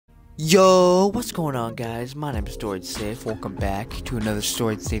Yo, what's going on, guys? My name is storiedsafe. Welcome back to another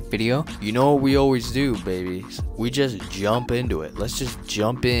storiedsafe video. You know what we always do, babies. We just jump into it. Let's just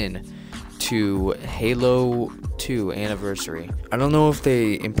jump in to Halo 2 Anniversary. I don't know if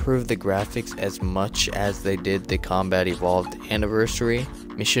they improved the graphics as much as they did the Combat Evolved Anniversary.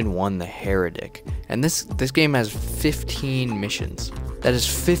 Mission 1, the Heretic. And this game has 15 missions. That is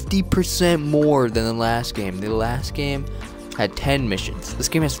 50% more than the last game. The last game had 10 missions. This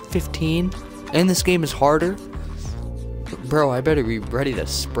game has 15, and this game is harder. Bro, I better be ready to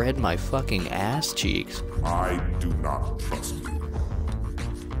spread my fucking ass cheeks. I do not trust you.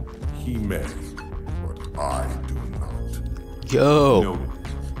 He may, but I do not. Yo. No,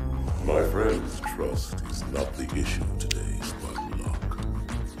 my friend's trust is not the issue today, Spartanlock.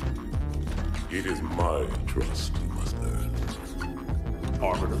 It is my trust you must earn.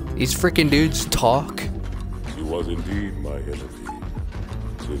 Arbiter. These freaking dudes talk. He was indeed my enemy.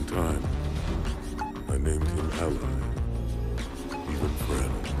 But in time, I named him ally, even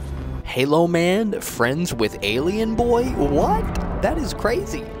friend. Halo Man, friends with Alien Boy? What? That is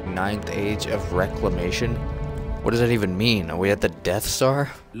crazy. Ninth Age of Reclamation? What does that even mean? Are we at the Death Star?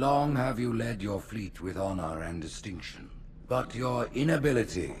 Long have you led your fleet with honor and distinction, but your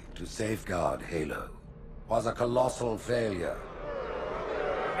inability to safeguard Halo was a colossal failure.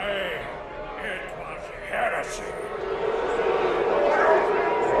 Hey, it was heresy.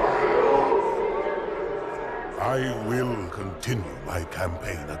 I will continue my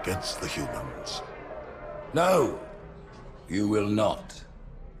campaign against the humans. No, you will not.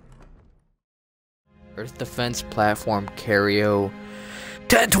 Earth Defense Platform Carrio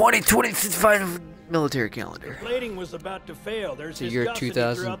 10/20/25 military calendar. Plating was about to fail. There's The year viscosity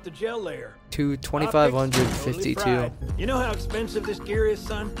 2000 throughout the gel layer. to Optics, 2552. totally fried. You know how expensive this gear is,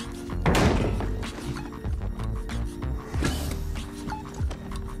 son?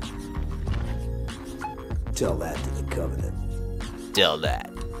 Tell that to the Covenant. Tell that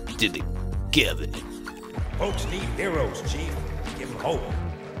to the Covenant. Folks need heroes, Chief. Give them hope.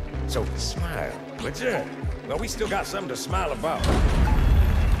 So smile, would you? Well, we still got something to smile about.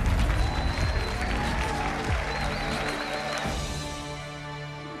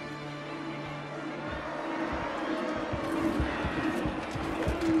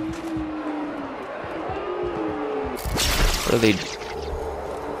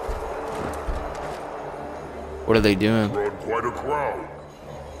 What are they doing? Brought quite a crowd.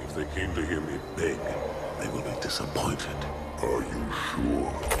 If they came to hear me beg, they will be disappointed. Are you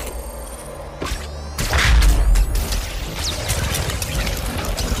sure?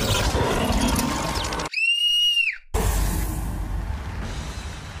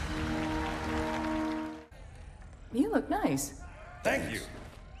 You look nice. Thank you.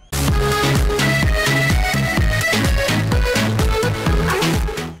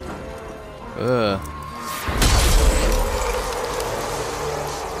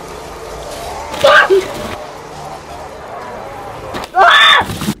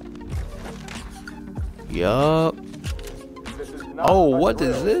 Yup. Oh, what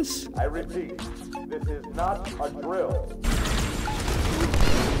is this? I repeat, this is not a drill.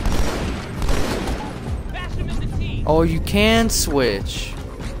 Oh, you can switch.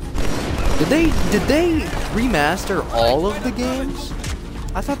 Did they remaster all of the games?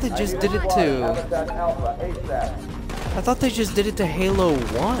 I thought they just did it to Halo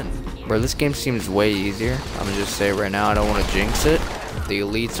 1. Bro, this game seems way easier. I'm gonna just say right now, I don't want to jinx it. The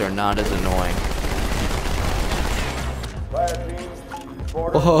elites are not as annoying.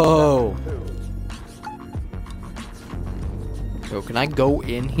 Whoa. Yo, can I go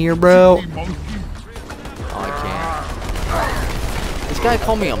in here, bro? Oh, I can't. This guy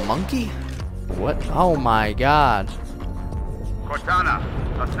called me a monkey? What? Oh my god. Cortana,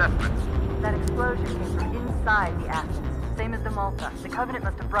 assessment. That explosion came from inside the Athens, same as the Malta. The Covenant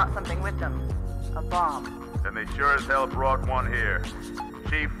must have brought something with them. A bomb. Then they sure as hell brought one here.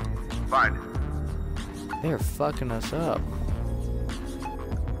 Chief, find it. They're fucking us up.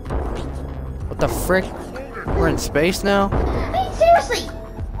 What the frick? We're in space now? I mean, seriously,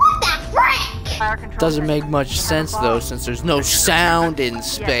 what the frick? Fire control Doesn't make system. much We have a sense bomb. though, since there's no sound in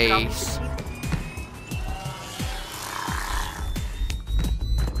Yes, copy. space.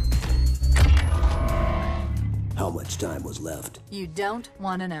 How much time was left? You don't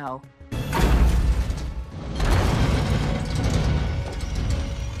want to know.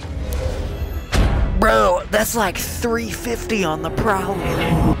 Bro, that's like 350 on the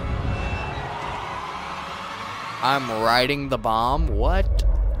Prowler. I'm riding the bomb? What?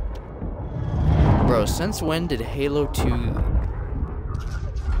 Bro, since when did Halo 2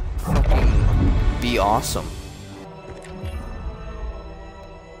 fucking be awesome?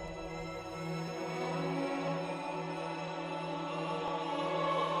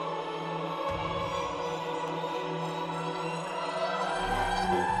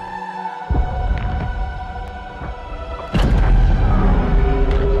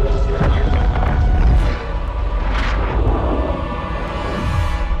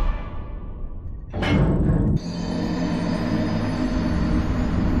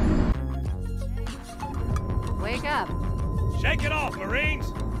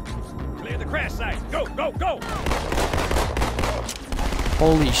 Marines! Clear the crash site. Go, go, go!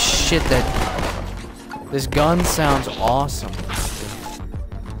 Holy shit, this gun sounds awesome.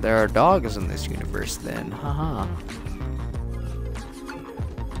 There are dogs in this universe then, haha.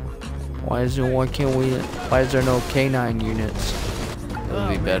 Why is there no canine units? That'll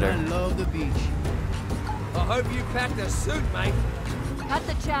be better. Man, I love the beach. I hope you packed a suit, mate. Cut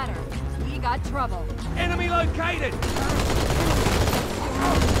the chatter. We got trouble. Enemy located!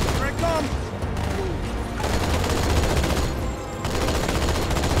 Here it comes!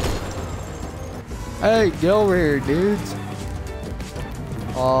 Hey, get over here, dudes.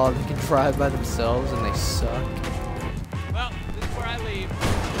 Oh, they can drive by themselves and they suck. Well, this is where I leave.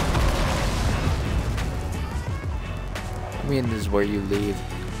 I mean, this is where you leave.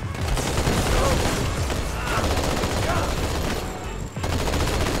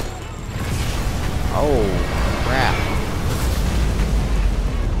 Oh, crap.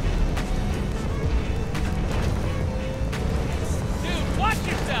 Dude, watch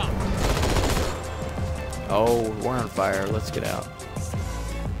yourself! Oh, we're on fire. Let's get out.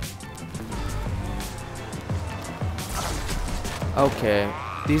 Okay,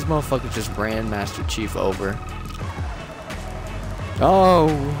 these motherfuckers just ran Master Chief over. Oh,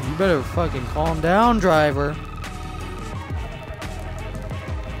 you better fucking calm down, driver.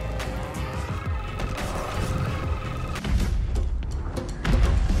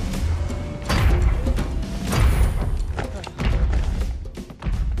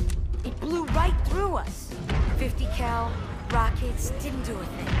 It blew right through us. 50 cal rockets didn't do a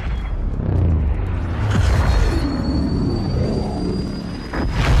thing.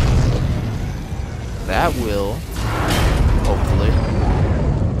 That will, hopefully.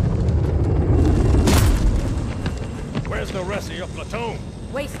 Where's the rest of your platoon?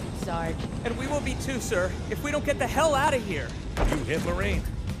 Wasted, Sarge. And we will be too, sir, if we don't get the hell out of here. You hit Marine?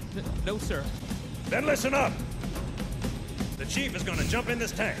 No, sir. Then listen up. The chief is gonna jump in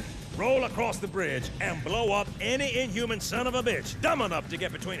this tank, roll across the bridge, and blow up any inhuman son of a bitch dumb enough to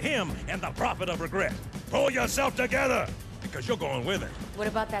get between him and the prophet of regret. Pull yourself together, because you're going with him. What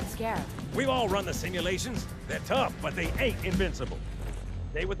about that scarab? We've all run the simulations. They're tough, but they ain't invincible.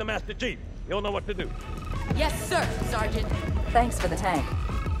 Stay with the Master Chief. He'll know what to do. Yes, sir, Sergeant. Thanks for the tank.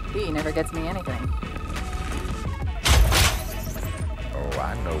 He never gets me anything. Oh,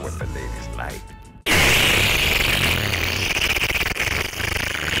 I know what the ladies like.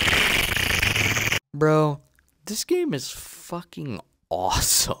 Bro, this game is fucking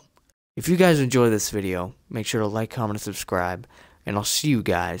awesome. If you guys enjoy this video, make sure to like, comment, and subscribe. And I'll see you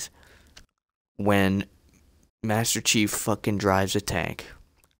guys when Master Chief fucking drives a tank.